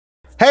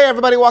Hey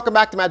everybody, welcome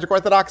back to Magic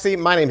Orthodoxy.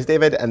 My name is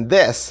David and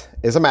this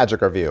is a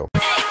Magic Review.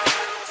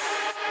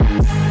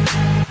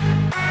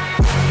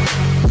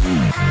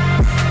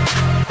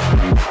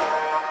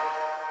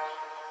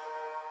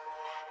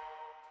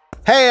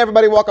 Hey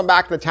everybody, welcome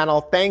back to the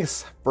channel.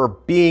 Thanks for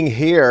being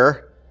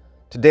here.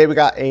 Today we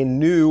got a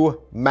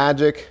new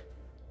Magic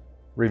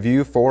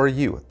review for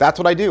you. That's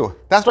what I do.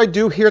 That's what I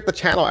do here at the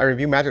channel. I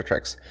review magic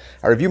tricks.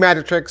 I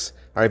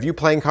review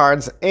playing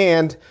cards,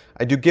 and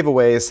I do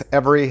giveaways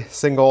every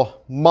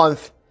single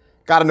month.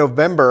 Got a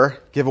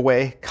November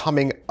giveaway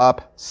coming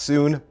up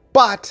soon,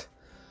 but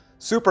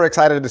super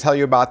excited to tell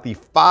you about the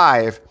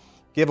 5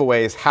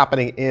 giveaways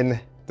happening in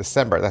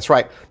December. That's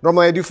right.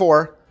 Normally I do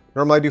 4.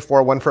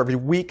 One for every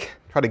week.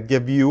 Try to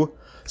give you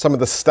some of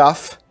the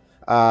stuff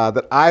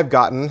that I've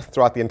gotten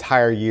throughout the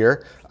entire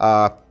year.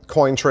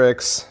 Coin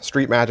tricks,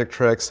 street magic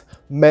tricks,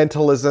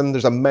 mentalism.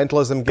 There's a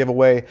mentalism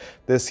giveaway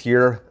this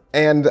year.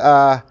 And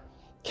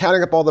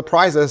counting up all the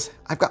prizes,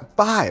 I've got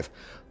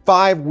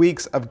 5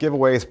 weeks of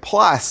giveaways,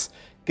 plus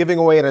giving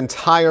away an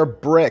entire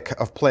brick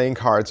of playing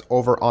cards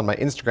over on my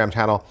Instagram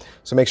channel.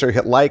 So make sure you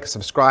hit like,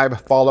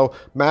 subscribe, follow,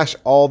 mash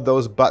all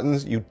those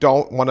buttons. You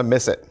don't want to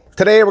miss it.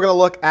 Today we're going to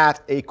look at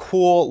a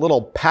cool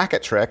little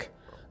packet trick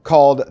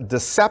called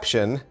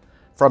Deception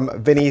from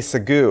Vinny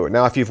Sagoo.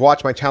 Now, if you've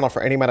watched my channel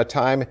for any amount of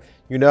time,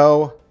 you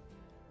know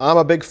I'm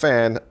a big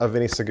fan of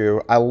Vinny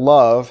Sagoo. I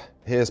love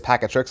his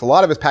packet tricks. A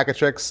lot of his packet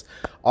tricks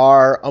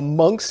are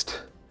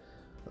amongst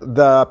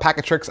the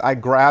packet tricks I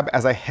grab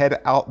as I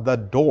head out the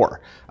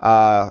door.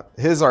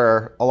 His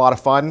are a lot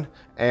of fun,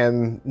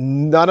 and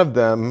none of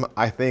them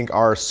I think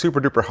are super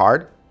duper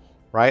hard,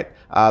 right?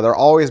 They're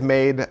always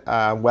made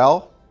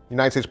well.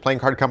 United States Playing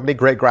Card Company,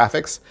 great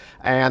graphics.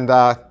 And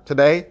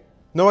today,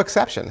 no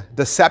exception.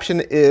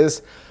 Deception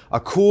is a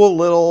cool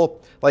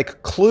little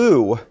like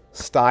Clue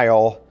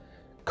style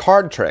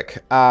card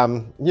trick.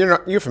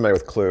 You're familiar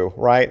with Clue,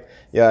 right?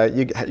 Yeah,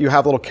 you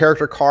have little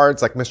character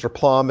cards like Mr.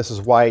 Plum,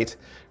 Mrs. White,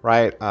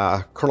 right?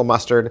 Colonel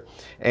Mustard.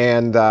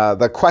 And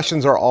the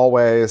questions are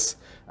always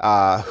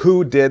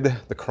who did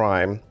the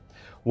crime,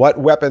 what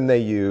weapon they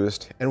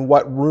used, and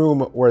what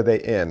room were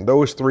they in.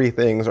 Those 3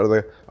 things are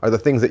the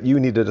things that you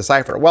need to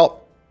decipher.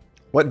 Well,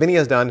 what Vinny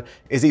has done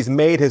is he's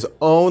made his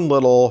own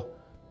little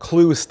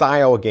Clue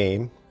style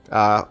game,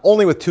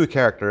 only with 2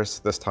 characters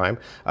this time.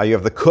 You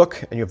have the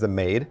cook and you have the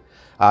maid.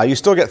 You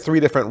still get 3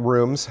 different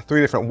rooms, 3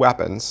 different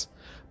weapons,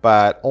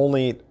 but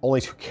only 2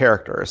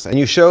 characters. And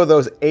you show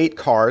those 8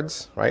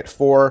 cards, right?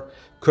 4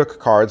 cook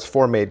cards,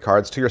 4 maid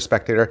cards to your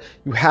spectator.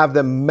 You have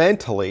them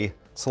mentally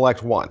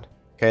select one.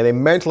 Okay, they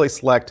mentally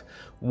select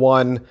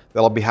one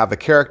that'll have a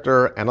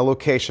character and a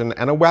location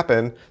and a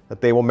weapon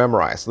that they will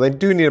memorize. So they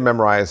do need to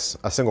memorize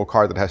a single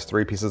card that has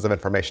 3 pieces of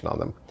information on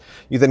them.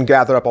 You then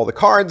gather up all the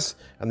cards,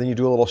 and then you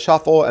do a little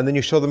shuffle, and then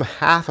you show them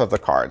half of the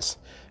cards.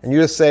 And you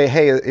just say,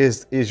 hey,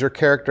 is your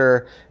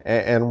character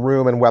and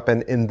room and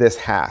weapon in this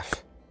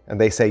half? And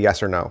they say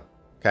yes or no.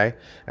 Okay,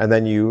 and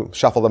then you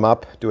shuffle them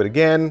up, do it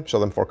again, show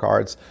them 4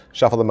 cards,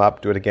 shuffle them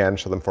up, do it again,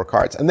 show them 4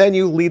 cards. And then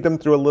you lead them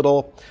through a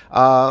little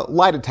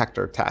lie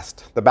detector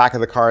test. The back of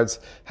the cards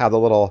have the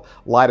little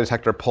lie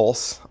detector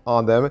pulse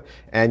on them,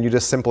 and you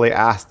just simply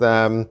ask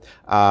them,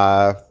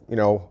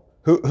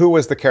 who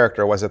was the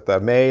character? Was it the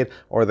maid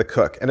or the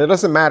cook? And it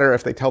doesn't matter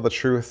if they tell the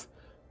truth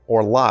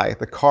or lie,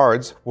 the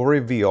cards will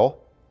reveal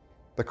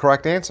the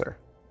correct answer.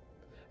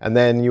 And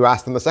then you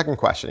ask them the second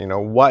question,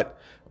 what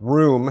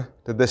room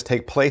did this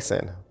take place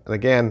in? And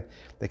again,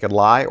 they could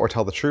lie or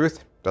tell the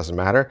truth, doesn't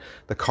matter.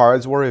 The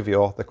cards will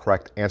reveal the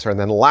correct answer. And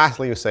then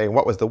lastly, you say,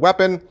 what was the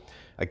weapon?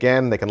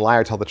 Again, they can lie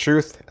or tell the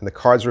truth, and the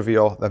cards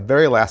reveal. The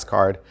very last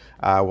card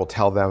will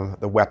tell them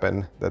the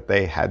weapon that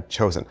they had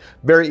chosen.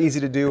 Very easy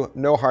to do,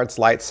 no hard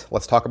slides.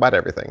 Let's talk about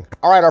everything.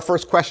 All right, our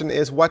first question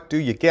is, what do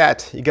you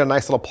get? You get a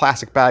nice little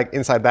plastic bag.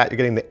 Inside that, you're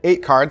getting the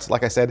 8 cards.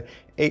 Like I said,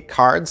 8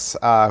 cards.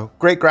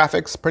 Great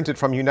graphics, printed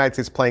from United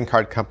States Playing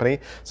Card Company.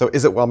 So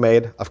is it well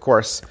made? Of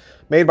course.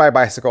 Made by a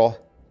bicycle.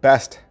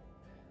 Best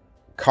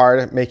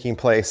card making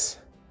place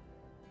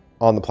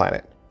on the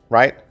planet,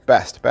 right?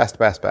 Best.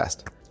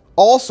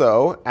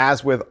 Also,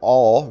 as with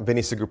all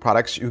Vinny Sagoo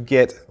products, you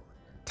get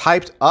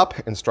typed up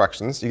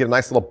instructions. You get a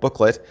nice little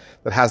booklet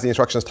that has the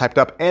instructions typed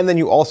up, and then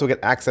you also get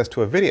access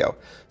to a video.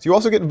 So you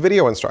also get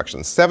video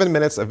instructions, 7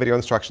 minutes of video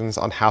instructions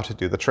on how to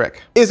do the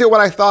trick. Is it what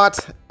I thought?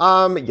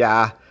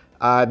 Yeah.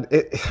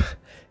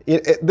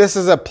 This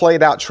is a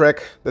played out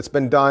trick that's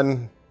been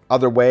done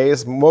other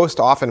ways. Most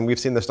often we've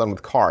seen this done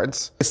with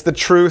cards. It's the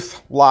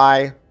truth,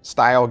 lie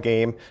style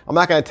game. I'm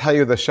not going to tell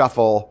you the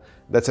shuffle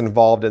that's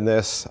involved in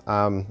this.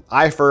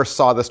 I first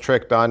saw this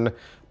trick done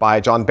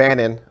by John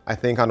Bannon, I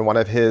think on one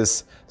of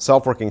his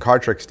self-working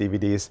card tricks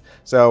DVDs.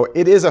 So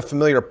it is a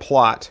familiar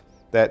plot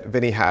that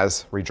Vinny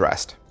has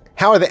redressed.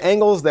 How are the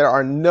angles? There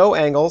are no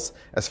angles.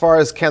 As far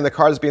as can the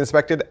cards be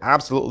inspected?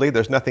 Absolutely.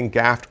 There's nothing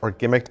gaffed or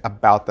gimmicked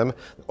about them.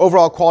 The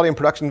overall quality and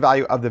production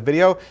value of the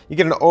video, you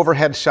get an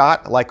overhead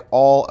shot like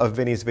all of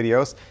Vinny's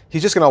videos.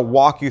 He's just going to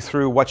walk you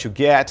through what you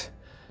get.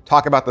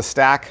 talk about the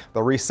stack,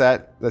 the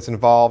reset that's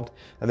involved,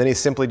 and then he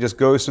simply just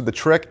goes through the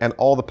trick and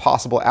all the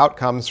possible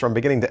outcomes from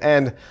beginning to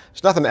end.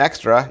 There's nothing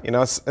extra, you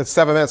know, it's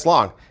 7 minutes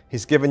long.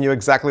 He's given you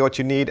exactly what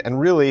you need, and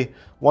really,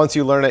 once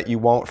you learn it, you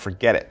won't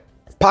forget it.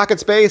 Pocket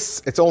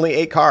space, it's only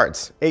 8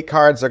 cards. 8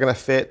 cards are gonna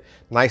fit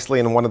nicely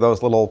in one of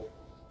those little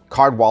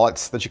card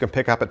wallets that you can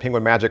pick up at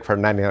Penguin Magic for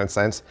 99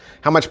 cents.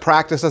 How much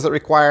practice does it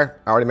require?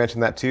 I already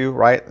mentioned that too,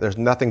 right? There's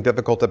nothing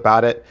difficult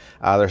about it.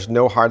 There's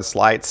no hard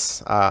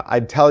sleights.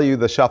 I'd tell you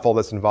the shuffle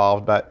that's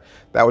involved, but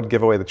that would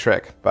give away the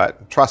trick.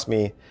 But trust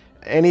me,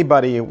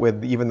 anybody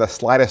with even the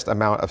slightest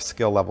amount of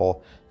skill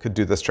level could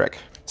do this trick.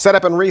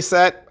 Setup and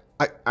reset,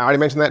 I already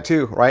mentioned that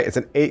too, right? It's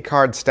an 8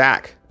 card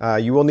stack.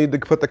 You will need to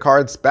put the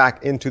cards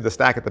back into the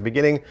stack at the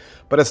beginning,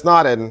 but it's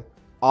not an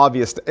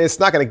obvious, it's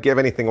not going to give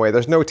anything away.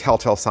 There's no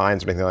telltale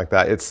signs or anything like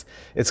that. It's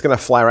going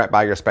to fly right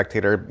by your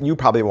spectator. You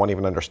probably won't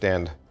even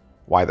understand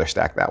why they're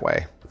stacked that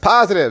way.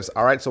 Positives.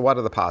 All right, so what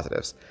are the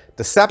positives?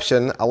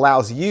 Deception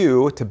allows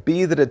you to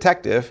be the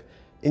detective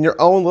in your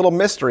own little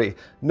mystery.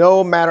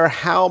 No matter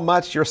how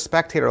much your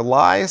spectator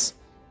lies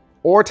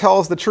or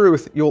tells the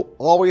truth, you'll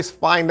always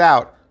find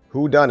out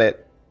who done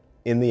it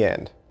in the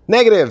end.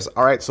 Negatives.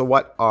 All right, so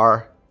what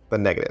are the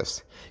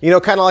negatives? You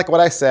know, kind of like what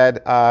I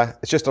said,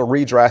 it's just a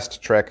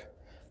redressed trick.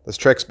 This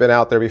trick's been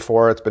out there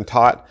before. It's been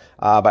taught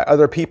by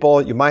other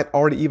people. You might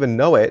already even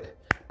know it,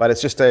 but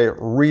it's just a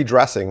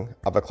redressing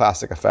of a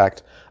classic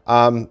effect.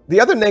 The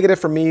other negative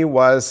for me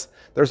was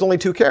there's only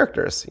 2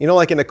 characters. You know,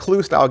 like in a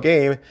Clue style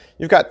game,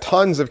 you've got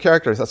tons of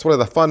characters. That's one of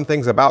the fun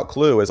things about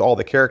Clue is all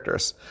the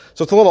characters.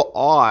 So it's a little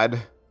odd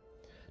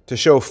to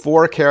show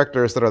 4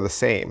 characters that are the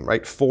same,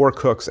 right? 4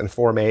 cooks and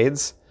 4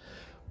 maids.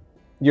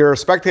 Your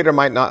spectator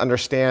might not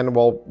understand,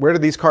 well, where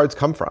did these cards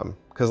come from?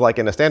 Because like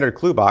in a standard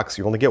Clue box,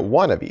 you only get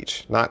 1 of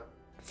each, not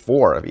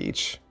 4 of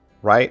each,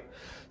 right?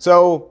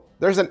 So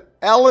there's an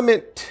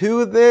element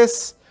to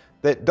this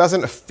that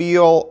doesn't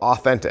feel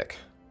authentic,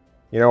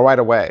 you know, right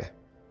away.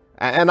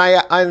 And I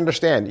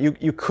understand,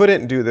 you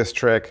couldn't do this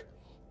trick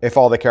if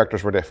all the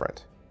characters were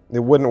different. It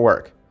wouldn't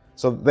work.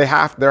 So there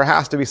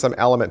has to be some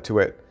element to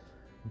it,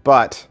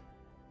 but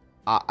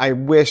I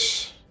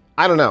wish,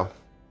 I don't know.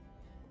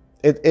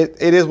 It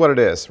is what it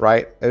is,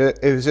 right?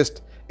 It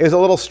was a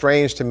little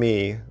strange to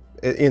me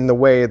in the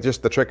way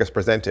just the trick is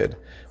presented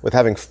with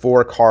having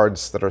 4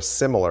 cards that are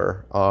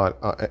similar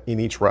in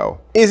each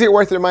row. Is it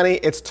worth your money?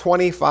 It's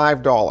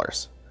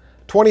 $25.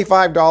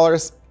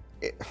 $25,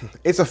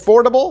 it's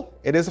affordable.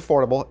 It is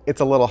affordable. It's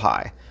a little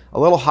high. A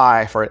little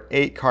high for an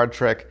 8 card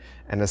trick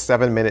and a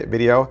 7-minute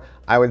video.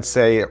 I would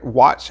say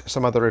watch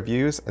some other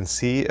reviews and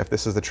see if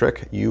this is the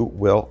trick you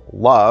will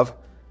love.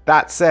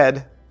 That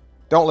said,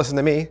 don't listen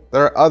to me.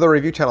 There are other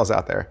review channels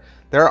out there.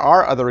 There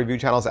are other review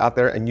channels out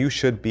there, and you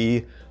should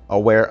be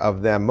aware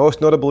of them.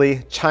 Most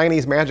notably,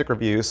 Chinese Magic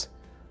Reviews.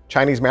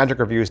 Chinese Magic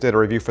Reviews did a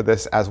review for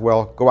this as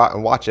well. Go out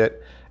and watch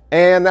it.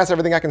 And that's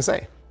everything I can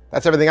say.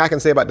 That's everything I can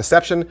say about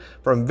deception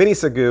from Vinny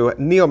Sagoo,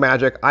 Neo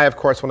Magic. I, of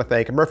course, want to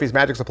thank Murphy's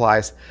Magic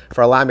Supplies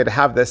for allowing me to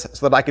have this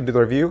so that I can do the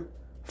review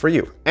for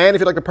you. And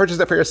if you'd like to purchase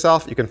it for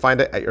yourself, you can find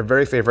it at your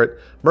very favorite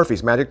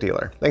Murphy's Magic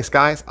dealer. Thanks,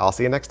 guys. I'll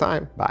see you next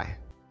time. Bye.